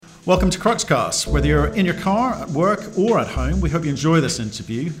Welcome to Cruxcast. Whether you're in your car, at work, or at home, we hope you enjoy this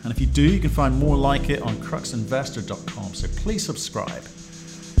interview. And if you do, you can find more like it on cruxinvestor.com. So please subscribe.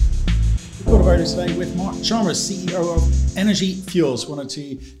 We've got about today with Mark Chalmers, CEO of Energy Fuels. Wanted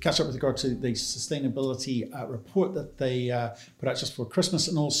to catch up with regard to the sustainability report that they put out just before Christmas,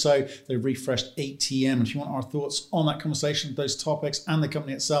 and also the refreshed ATM. And if you want our thoughts on that conversation, those topics, and the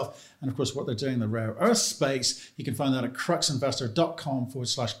company itself, and of course what they're doing in the rare earth space, you can find that at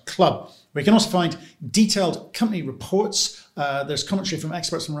cruxinvestor.com/club. Where you can also find detailed company reports. There's commentary from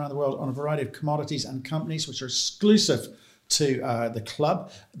experts from around the world on a variety of commodities and companies, which are exclusive to the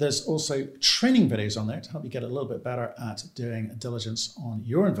club. There's also training videos on there to help you get a little bit better at doing diligence on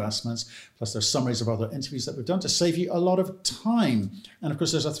your investments. Plus there's summaries of other interviews that we've done to save you a lot of time. And of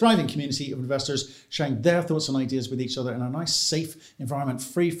course there's a thriving community of investors sharing their thoughts and ideas with each other in a nice safe environment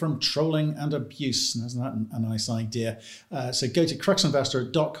free from trolling and abuse. And isn't that a nice idea? So go to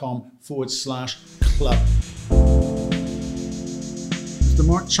cruxinvestor.com/club. Mr.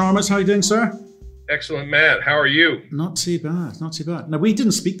 Mark Chalmers, how are you doing, sir? Excellent, Matt. How are you? Not too bad, not too bad. Now, we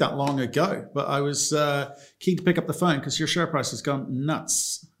didn't speak that long ago, but I was keen to pick up the phone because your share price has gone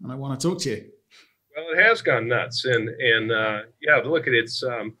nuts, and I want to talk to you. Well, it has gone nuts, and yeah, look at it.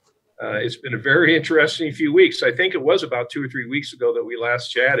 It's been a very interesting few weeks. I think it was about 2 or 3 weeks ago that we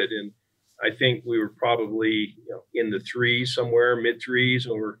last chatted, and I think we were probably in the threes somewhere, mid threes,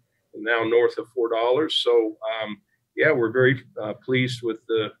 and we're now north of $4. So yeah, we're very pleased with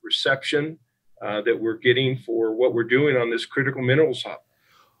the reception that we're getting for what we're doing on this critical minerals hub.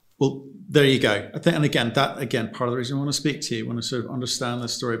 Well, there you go. I think, and again, part of the reason I want to speak to you, I want to sort of understand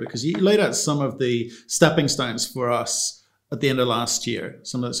this story, because you laid out some of the stepping stones for us at the end of last year,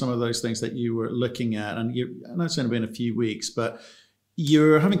 some of those things that you were looking at, and I know it's only been a few weeks, but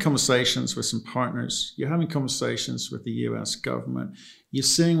you're having conversations with some partners, you're having conversations with the US government, you're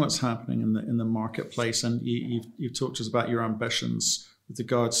seeing what's happening in the marketplace, and you've talked to us about your ambitions with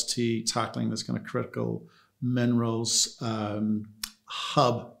regards to tackling this kind of critical minerals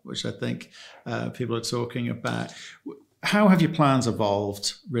hub, which I think people are talking about. How have your plans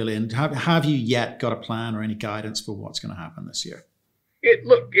evolved, really? And have you yet got a plan or any guidance for what's going to happen this year?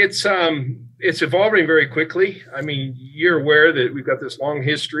 It's evolving very quickly. I mean, you're aware that we've got this long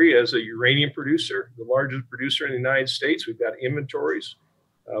history as a uranium producer, the largest producer in the United States. We've got inventories.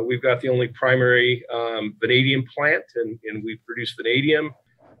 We've got the only primary vanadium plant, and we produce vanadium.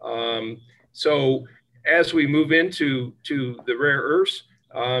 So as we move into the rare earths,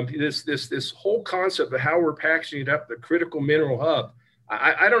 this whole concept of how we're packaging it up, the critical mineral hub,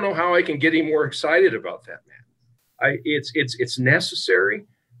 I don't know how I can get any more excited about that, man. It's necessary.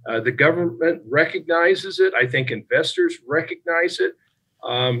 The government recognizes it. I think investors recognize it.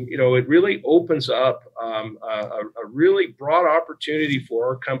 It really opens up a really broad opportunity for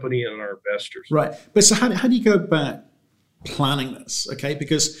our company and our investors. Right. But so how do you go about planning this? Okay,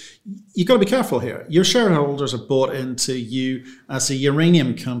 because you've got to be careful here. Your shareholders have bought into you as a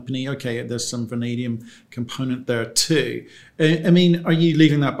uranium company. Okay, there's some vanadium component there too. I mean, are you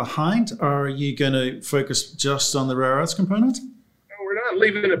leaving that behind? Or are you going to focus just on the rare earths component? No, we're not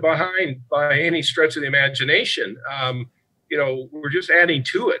leaving it behind by any stretch of the imagination. We're just adding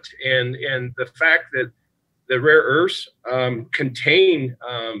to it. And the fact that the rare earths contain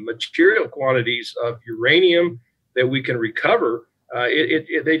material quantities of uranium that we can recover,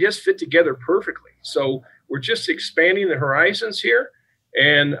 they just fit together perfectly. So we're just expanding the horizons here.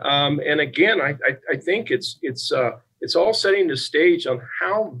 And again, I think it's all setting the stage on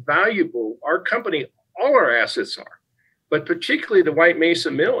how valuable our company, all our assets are, but particularly the White Mesa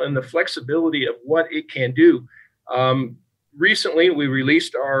Mill and the flexibility of what it can do. Recently, we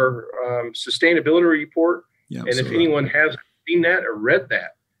released our sustainability report, and if anyone hasn't seen that or read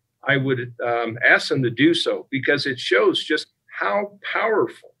that, I would ask them to do so, because it shows just how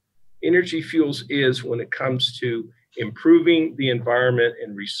powerful Energy Fuels is when it comes to improving the environment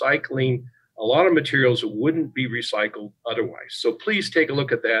and recycling a lot of materials that wouldn't be recycled otherwise. So please take a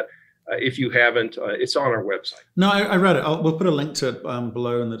look at that. If you haven't, it's on our website. No, I read it. We'll put a link to it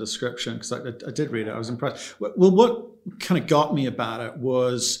below in the description, because I did read it. I was impressed. Well, what kind of got me about it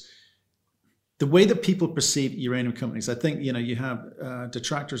was the way that people perceive uranium companies. I think, you have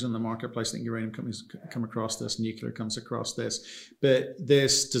detractors in the marketplace. I think uranium companies come across this, nuclear comes across this, but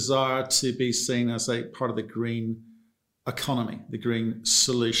this desire to be seen as a part of the green economy, the green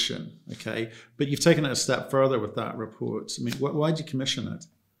solution, okay? But you've taken it a step further with that report. I mean, why did you commission it?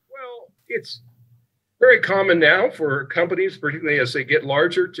 It's very common now for companies, particularly as they get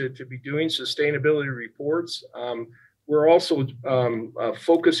larger, to be doing sustainability reports. We're also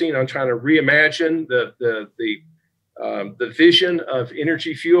focusing on trying to reimagine the the vision of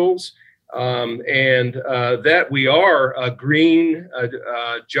Energy Fuels, and that we are a green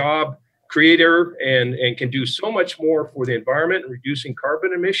job creator and can do so much more for the environment and reducing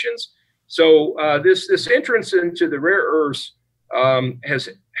carbon emissions. So this entrance into the rare earths has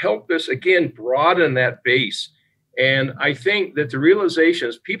helped us, again, broaden that base. And I think that the realization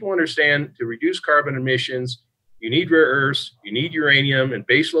is people understand to reduce carbon emissions, you need rare earths, you need uranium and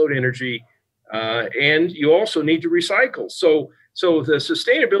baseload energy, and you also need to recycle. So the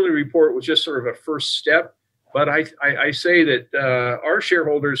sustainability report was just sort of a first step. But I say that our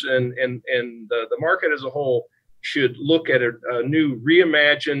shareholders and the market as a whole should look at a new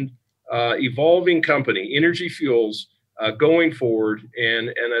reimagined, evolving company, Energy Fuels, going forward. And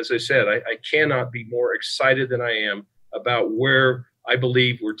as I said, I cannot be more excited than I am about where I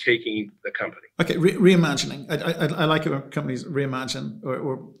believe we're taking the company. Okay, reimagining. I like it when companies reimagine,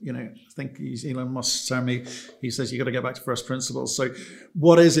 or I think Elon Musk's term. He says you got to get back to first principles. So,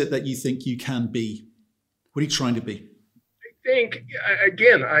 what is it that you think you can be? What are you trying to be? I think,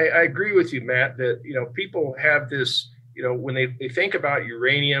 again, I agree with you, Matt, that people have this. When they think about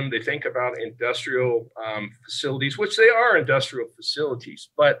uranium, they think about industrial facilities, which they are industrial facilities,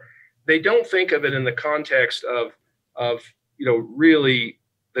 but they don't think of it in the context of really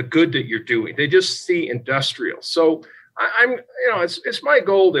the good that you're doing. They just see industrial. So it's my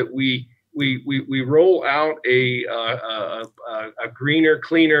goal that we roll out a greener,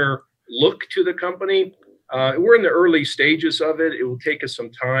 cleaner look to the company. We're in the early stages of it. It will take us some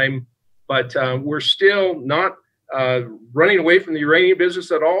time, but we're still not running away from the uranium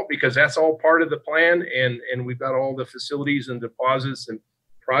business at all, because that's all part of the plan. And we've got all the facilities and deposits and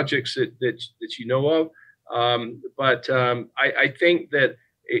projects that you know of. But I think that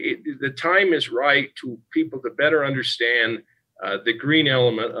the time is right to people to better understand the green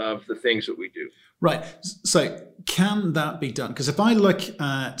element of the things that we do. Right. So can that be done? Because if I look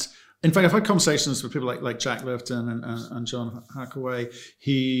at, in fact, I've had conversations with people like Jack Lifton and John Hackaway,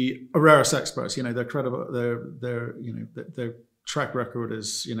 are rare earths experts. They're credible. Their track record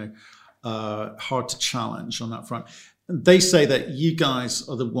is hard to challenge on that front. And they say that you guys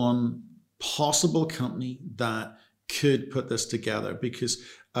are the one possible company that could put this together, because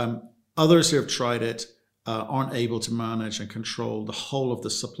others who have tried it aren't able to manage and control the whole of the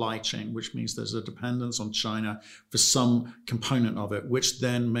supply chain, which means there's a dependence on China for some component of it, which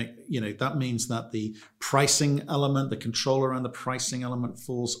then that means that the pricing element, the control around the pricing element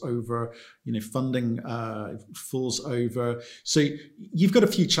falls over, funding falls over. So you've got a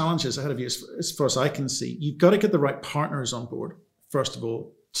few challenges ahead of you as far as I can see. You've got to get the right partners on board, first of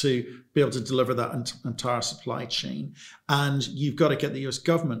all, to be able to deliver that entire supply chain. And you've got to get the US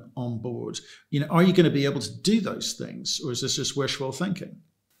government on board. Are you going to be able to do those things, or is this just wishful thinking?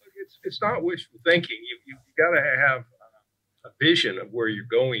 It's not wishful thinking. You've got to have a vision of where you're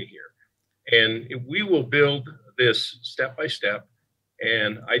going here. And we will build this step by step.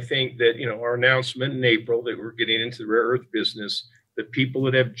 And I think that, our announcement in April that we're getting into the rare earth business, the people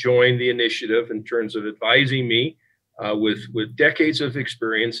that have joined the initiative in terms of advising me, with decades of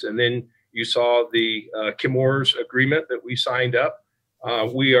experience. And then you saw the Chemours agreement that we signed up.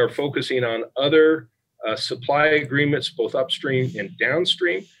 We are focusing on other supply agreements, both upstream and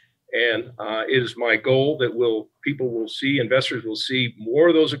downstream. And it is my goal that investors will see more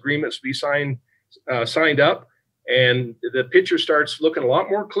of those agreements be signed up. And the picture starts looking a lot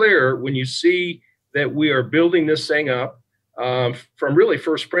more clear when you see that we are building this thing up from really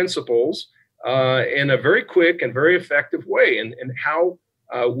first principles, in a very quick and very effective way, and how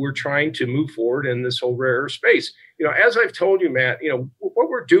we're trying to move forward in this whole rare earth space. As I've told you, Matt, what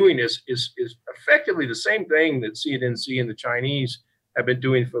we're doing is effectively the same thing that CNNC and the Chinese have been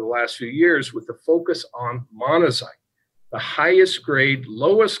doing for the last few years, with the focus on monazite, the highest grade,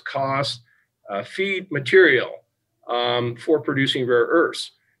 lowest cost feed material for producing rare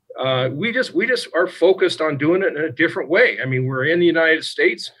earths. We just are focused on doing it in a different way. I mean, we're in the United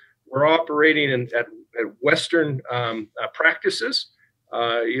States. We're operating at Western practices.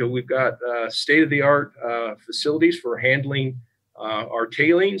 We've got state-of-the-art facilities for handling our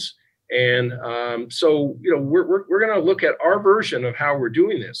tailings, and so we're going to look at our version of how we're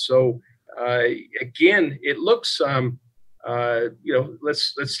doing this. So again, it looks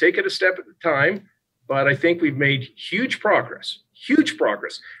let's take it a step at a time. But I think we've made huge progress. Huge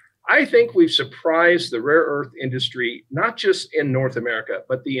progress. I think we've surprised the rare earth industry, not just in North America,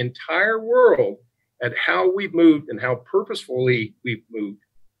 but the entire world, at how we've moved and how purposefully we've moved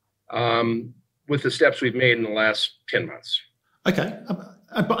with the steps we've made in the last 10 months. Okay.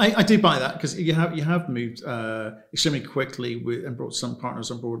 But I do buy that because you have moved extremely quickly and brought some partners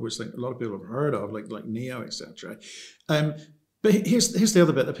on board, which like a lot of people have heard of, like Neo, etc. But here's the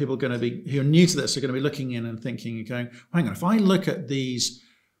other bit that people are going to be, who are new to this, are going to be looking in and thinking and going, hang on, if I look at these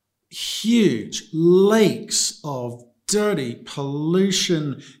huge lakes of dirty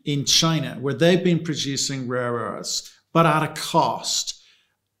pollution in China, where they've been producing rare earths, but at a cost,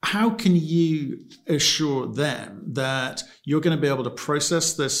 how can you assure them that you're going to be able to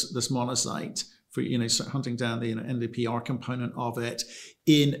process this monazite for, hunting down the NdPr component of it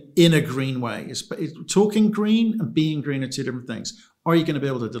in a green way? But talking green and being green are two different things. Are you going to be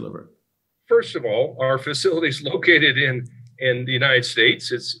able to deliver? First of all, our facility is located in the United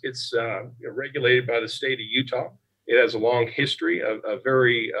States. It's regulated by the state of Utah. It has a long history, a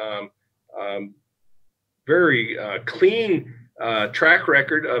very clean track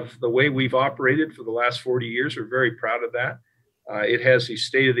record of the way we've operated for the last 40 years. We're very proud of that. It has these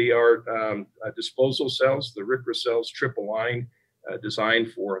state-of-the-art disposal cells, the RCRA cells, triple line,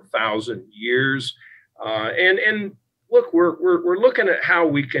 designed for 1,000 years. And look, we're looking at how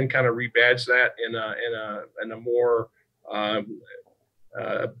we can kind of rebadge that in a more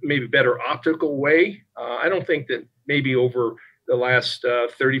maybe better optical way. I don't think that maybe over the last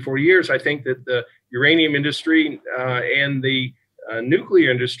 30, 40 years, I think that the uranium industry and the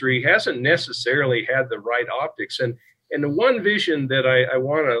nuclear industry hasn't necessarily had the right optics. And the one vision that I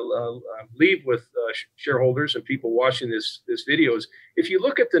want to leave with shareholders and people watching this video is, if you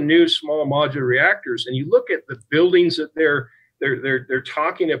look at the new small modular reactors and you look at the buildings that they're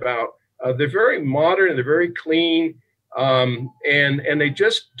talking about, they're very modern and they're very clean, and they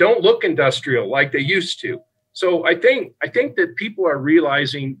just don't look industrial like they used to. So I think that people are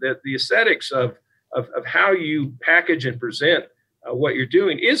realizing that the aesthetics of how you package and present what you're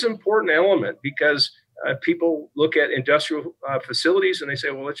doing is an important element, because people look at industrial facilities and they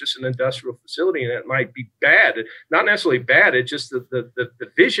say, well, it's just an industrial facility and it might be bad. Not necessarily bad, it's just the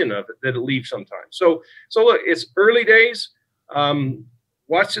vision of it that it leaves sometimes. So look, it's early days.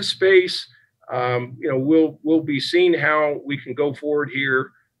 Watch this space. We'll be seeing how we can go forward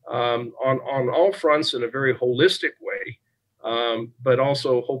here on all fronts in a very holistic way, but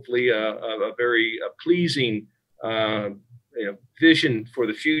also hopefully a very pleasing vision for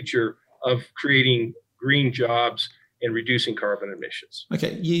the future of creating green jobs and reducing carbon emissions.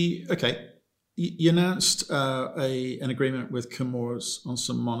 Okay, you announced an agreement with Chemours on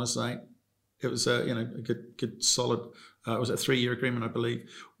some monazite. It was a good solid. It was a 3-year agreement, I believe.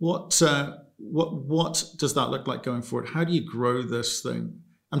 What does that look like going forward? How do you grow this thing?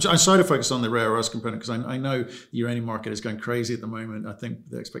 I'm sorry to focus on the rare earths component, because I know the uranium market is going crazy at the moment. I think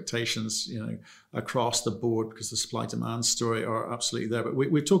the expectations, across the board, because the supply demand story are absolutely there. But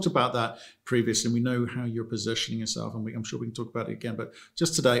we've talked about that previously, and we know how you're positioning yourself, and I'm sure we can talk about it again. But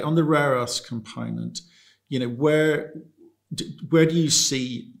just today, on the rare earths component, where do you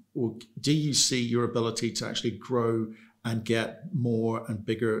see, or do you see your ability to actually grow and get more and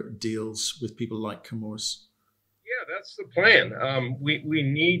bigger deals with people like Chemours? Yeah, that's the plan. We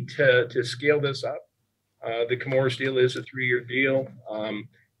need to scale this up. The Chemours deal is a 3-year deal.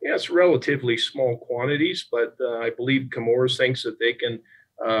 It's relatively small quantities, but I believe Chemours thinks that they can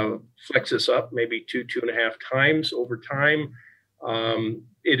flex this up maybe 2.5 times over time.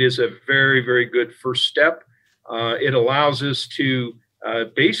 It is a very, very good first step. It allows us to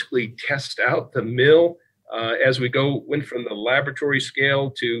basically test out the mill as we went from the laboratory scale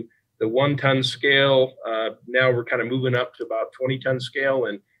to the 1-ton scale. Now we're kind of moving up to about 20-ton scale,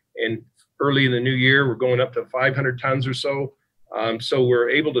 and early in the new year we're going up to 500 tons or so. So we're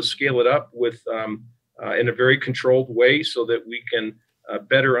able to scale it up with in a very controlled way, so that we can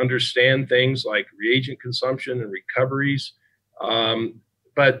better understand things like reagent consumption and recoveries.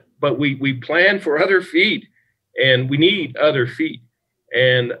 But we plan for other feed, and we need other feed.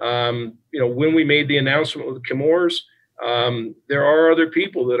 And when we made the announcement with Chemours, there are other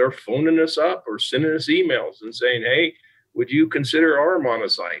people that are phoning us up or sending us emails and saying, hey, would you consider our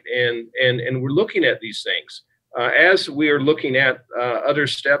monazite? And we're looking at these things as we are looking at other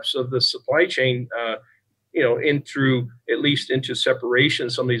steps of the supply chain, at least into separation,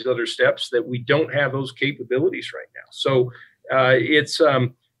 some of these other steps that we don't have those capabilities right now. So it's,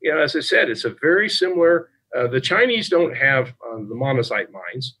 as I said, it's a very similar. The Chinese don't have the monazite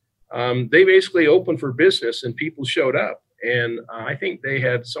mines. They basically opened for business and people showed up. And I think they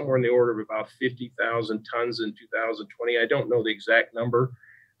had somewhere in the order of about 50,000 tons in 2020. I don't know the exact number.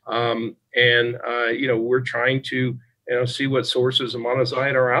 We're trying to see what sources of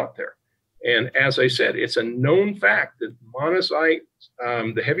monazite are out there. And as I said, it's a known fact that monazite,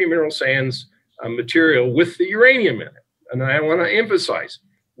 the heavy mineral sands material with the uranium in it, and I want to emphasize,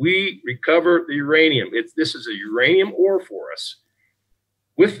 we recover the uranium. This is a uranium ore for us.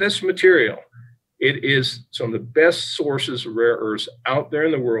 With this material, it is some of the best sources of rare earths out there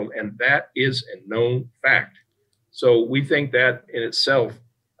in the world, and that is a known fact. So we think that in itself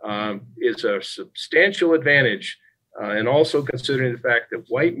is a substantial advantage, and also considering the fact that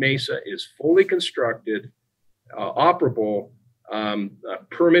White Mesa is fully constructed, operable,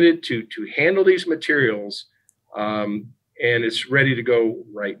 permitted to handle these materials, and it's ready to go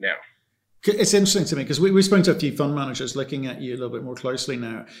right now. It's interesting to me because we've spoken to a few fund managers looking at you a little bit more closely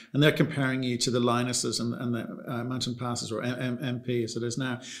now, and they're comparing you to the Lynases and the Mountain Passes, or MP as it is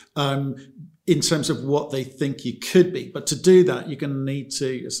now, in terms of what they think you could be. But to do that, you're going to need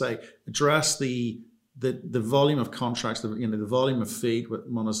to, say, address the volume of contracts, the volume of feed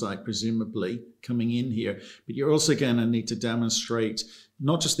with monazite presumably coming in here. But you're also going to need to demonstrate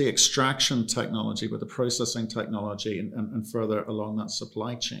not just the extraction technology, but the processing technology and further along that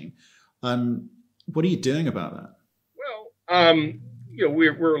supply chain. What are you doing about that? Well,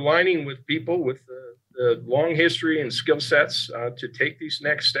 we're aligning with people with the long history and skill sets to take these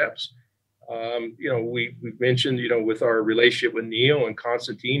next steps. We've mentioned, with our relationship with Neil and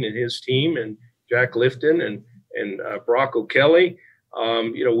Constantine and his team and Jack Lifton and Brock O'Kelly,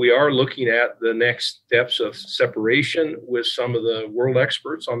 we are looking at the next steps of separation with some of the world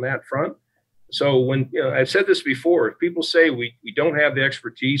experts on that front. So when I've said this before, if people say we don't have the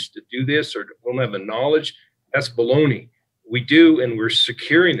expertise to do this or don't have the knowledge, that's baloney. We do, and we're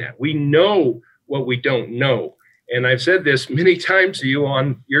securing that. We know what we don't know, and I've said this many times to you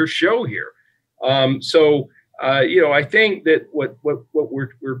on your show here. I think that what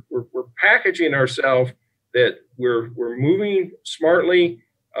we're packaging ourselves, that we're moving smartly,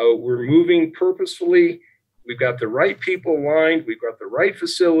 we're moving purposefully. We've got the right people aligned. We've got the right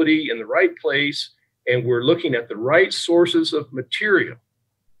facility in the right place, and we're looking at the right sources of material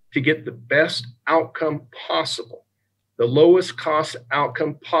to get the best outcome possible, the lowest cost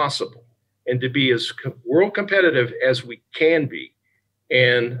outcome possible, and to be as world competitive as we can be.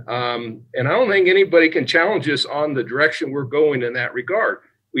 And I don't think anybody can challenge us on the direction we're going in that regard.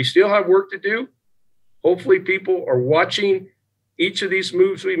 We still have work to do. Hopefully people are watching each of these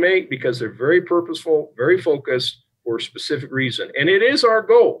moves we make because they're very purposeful, very focused for a specific reason. And it is our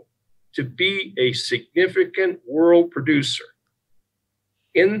goal to be a significant world producer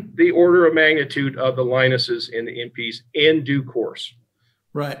in the order of magnitude of the Lynases and the MPs in due course.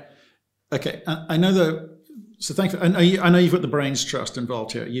 Right. Okay. I know that. So thank you. I know you've got the Brains Trust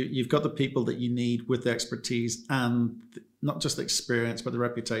involved here. You've got the people that you need with the expertise and not just the experience, but the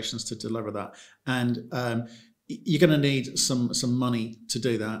reputations to deliver that. And you're going to need some money to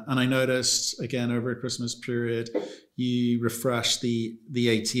do that. And I noticed, again, over a Christmas period, you refreshed the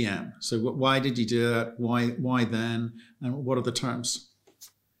ATM. So why did you do that? Why then? And what are the terms?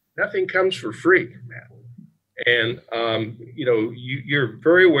 Nothing comes for free, Matt. And, you're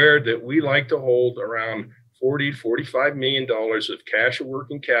very aware that we like to hold around $40 to $45 million of cash or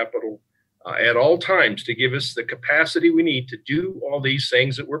working capital at all times to give us the capacity we need to do all these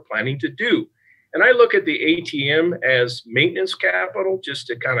things that we're planning to do. And I look at the ATM as maintenance capital, just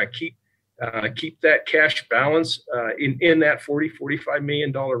to kind of keep that cash balance in that $40-45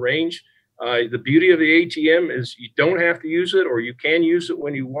 million range. The beauty of the ATM is you don't have to use it, or you can use it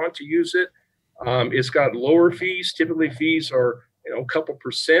when you want to use it. It's got lower fees. Typically, fees are a couple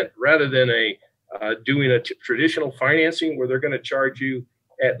percent rather than doing a traditional financing where they're going to charge you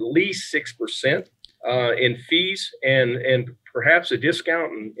at least 6% in fees and perhaps a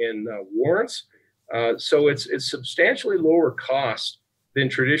discount in warrants. So it's substantially lower cost than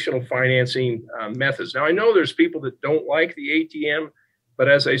traditional financing methods. Now, I know there's people that don't like the ATM, but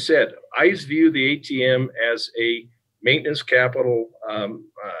as I said, I view the ATM as a maintenance capital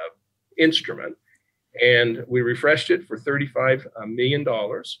instrument, and we refreshed it for $35 million.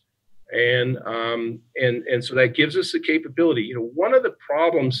 And so that gives us the capability. One of the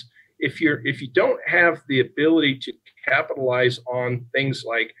problems, if you don't have the ability to capitalize on things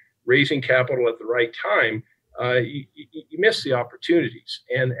like raising capital at the right time, you miss the opportunities.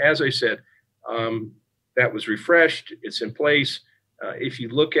 And as I said, that was refreshed. It's in place. If you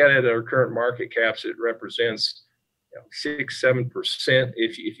look at it, our current market caps, it represents 6-7%.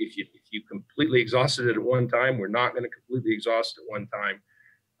 If you completely exhausted it at one time, we're not going to completely exhaust it at one time.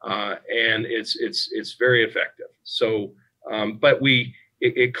 And it's very effective. So, but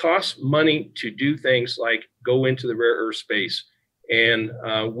it costs money to do things like go into the rare earth space, and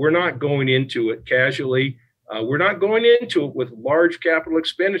we're not going into it casually. We're not going into it with large capital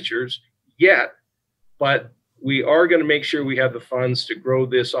expenditures yet, but we are going to make sure we have the funds to grow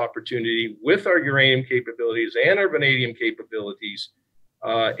this opportunity with our uranium capabilities and our vanadium capabilities,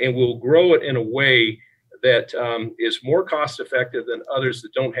 and we'll grow it in a way that is more cost effective than others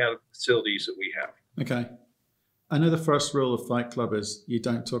that don't have facilities that we have. Okay. I know the first rule of Fight Club is you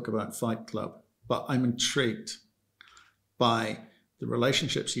don't talk about Fight Club, but I'm intrigued by the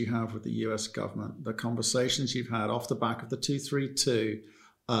relationships you have with the US government, the conversations you've had off the back of the 232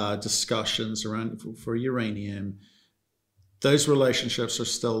 discussions around for uranium. Those relationships are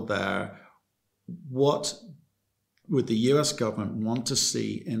still there. What would the US government want to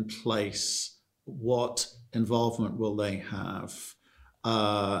see in place? What involvement will they have?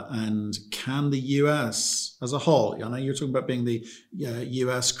 And can the US as a whole, I know you're talking about being the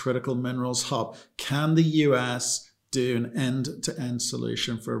US critical minerals hub, can the US do an end-to-end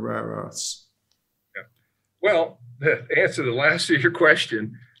solution for rare earths? Yeah. Well, to answer the last of your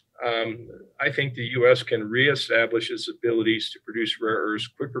question, I think the U.S. can reestablish its abilities to produce rare earths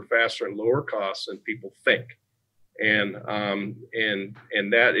quicker, faster, and lower costs than people think, and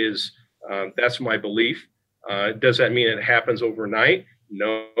that is that's my belief. Does that mean it happens overnight?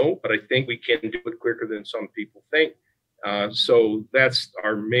 No, but I think we can do it quicker than some people think. So that's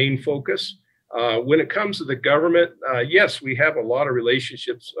our main focus. When it comes to the government, yes, we have a lot of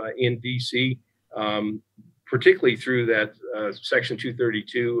relationships in D.C., particularly through that Section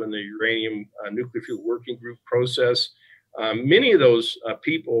 232 and the Uranium Nuclear Fuel Working Group process. Many of those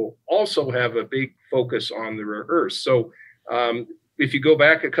people also have a big focus on the rare earths. So if you go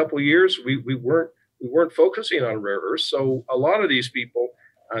back a couple of years, we weren't focusing on rare earths. So a lot of these people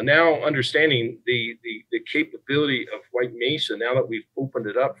now understanding the capability of White Mesa, now that we've opened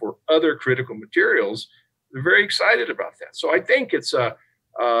it up for other critical materials, they're very excited about that. So I think it's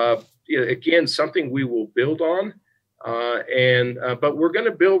again, something we will build on, but we're going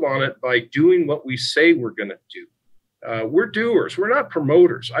to build on it by doing what we say we're going to do. We're doers. We're not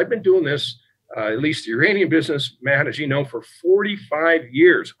promoters. I've been doing this, at least the uranium business, Matt, as you know, for 45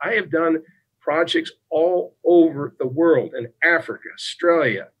 years. I have done projects all over the world, in Africa,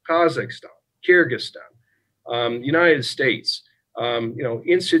 Australia, Kazakhstan, Kyrgyzstan, United States,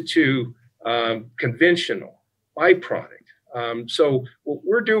 in situ, conventional, byproduct. So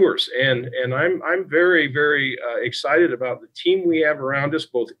we're doers, and I'm very, very excited about the team we have around us,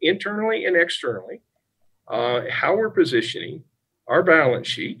 both internally and externally, how we're positioning, our balance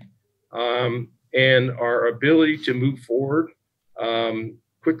sheet, and our ability to move forward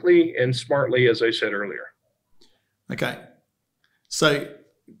quickly and smartly, as I said earlier. Okay. So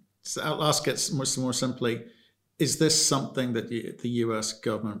I'll ask it more simply. Is this something that the US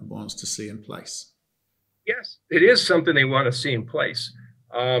government wants to see in place? Yes, it is something they want to see in place.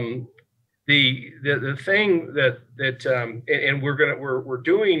 The thing and we're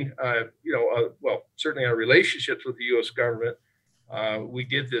doing, well, certainly our relationships with the U.S. government. We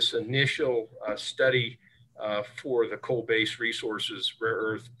did this initial study for the coal-based resources rare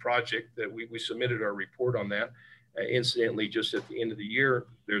earth project that we submitted our report on that. Incidentally, just at the end of the year,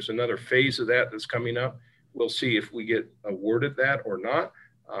 there's another phase of that that's coming up. We'll see if we get awarded that or not.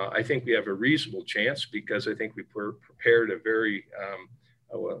 I think we have a reasonable chance because I think we prepared a very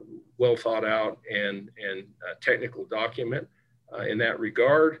well thought out and technical document in that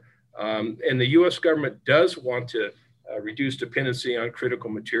regard. And the U.S. government does want to reduce dependency on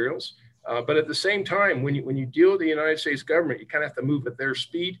critical materials. But at the same time, when you deal with the United States government, you kind of have to move at their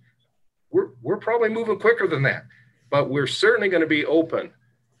speed. We're probably moving quicker than that, but we're certainly going to be open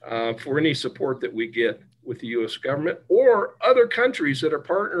for any support that we get with the U.S. government or other countries that are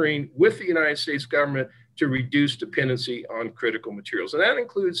partnering with the United States government to reduce dependency on critical materials. And that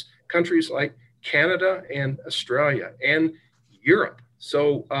includes countries like Canada and Australia and Europe.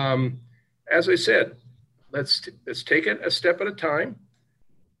 So as I said, let's take it a step at a time.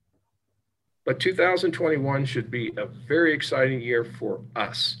 But 2021 should be a very exciting year for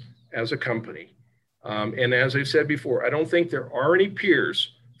us as a company. And as I've said before, I don't think there are any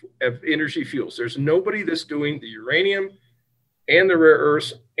peers of Energy Fuels. There's nobody that's doing the uranium and the rare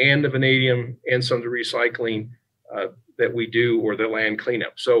earths and the vanadium and some of the recycling that we do, or the land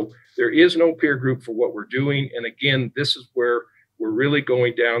cleanup. So there is no peer group for what we're doing. And again, this is where we're really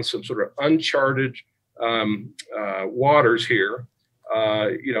going down some sort of uncharted waters here.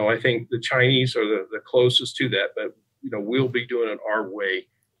 I think the Chinese are the closest to that, but we'll be doing it our way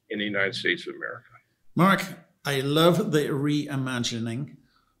in the United States of America. Mark, I love the reimagining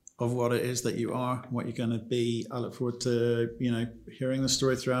of what it is that you are, what you're going to be. I look forward to, hearing the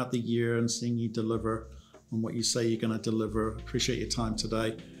story throughout the year and seeing you deliver on what you say you're going to deliver. Appreciate your time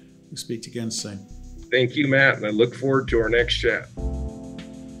today. We'll speak again soon. Thank you, Matt, and I look forward to our next chat.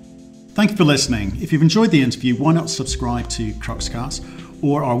 Thank you for listening. If you've enjoyed the interview, why not subscribe to Cruxcast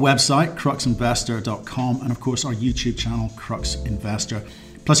or our website, cruxinvestor.com, and of course our YouTube channel, Crux Investor.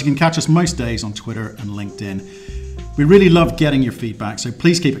 Plus you can catch us most days on Twitter and LinkedIn. We really love getting your feedback, so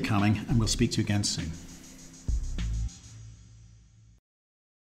please keep it coming, and we'll speak to you again soon.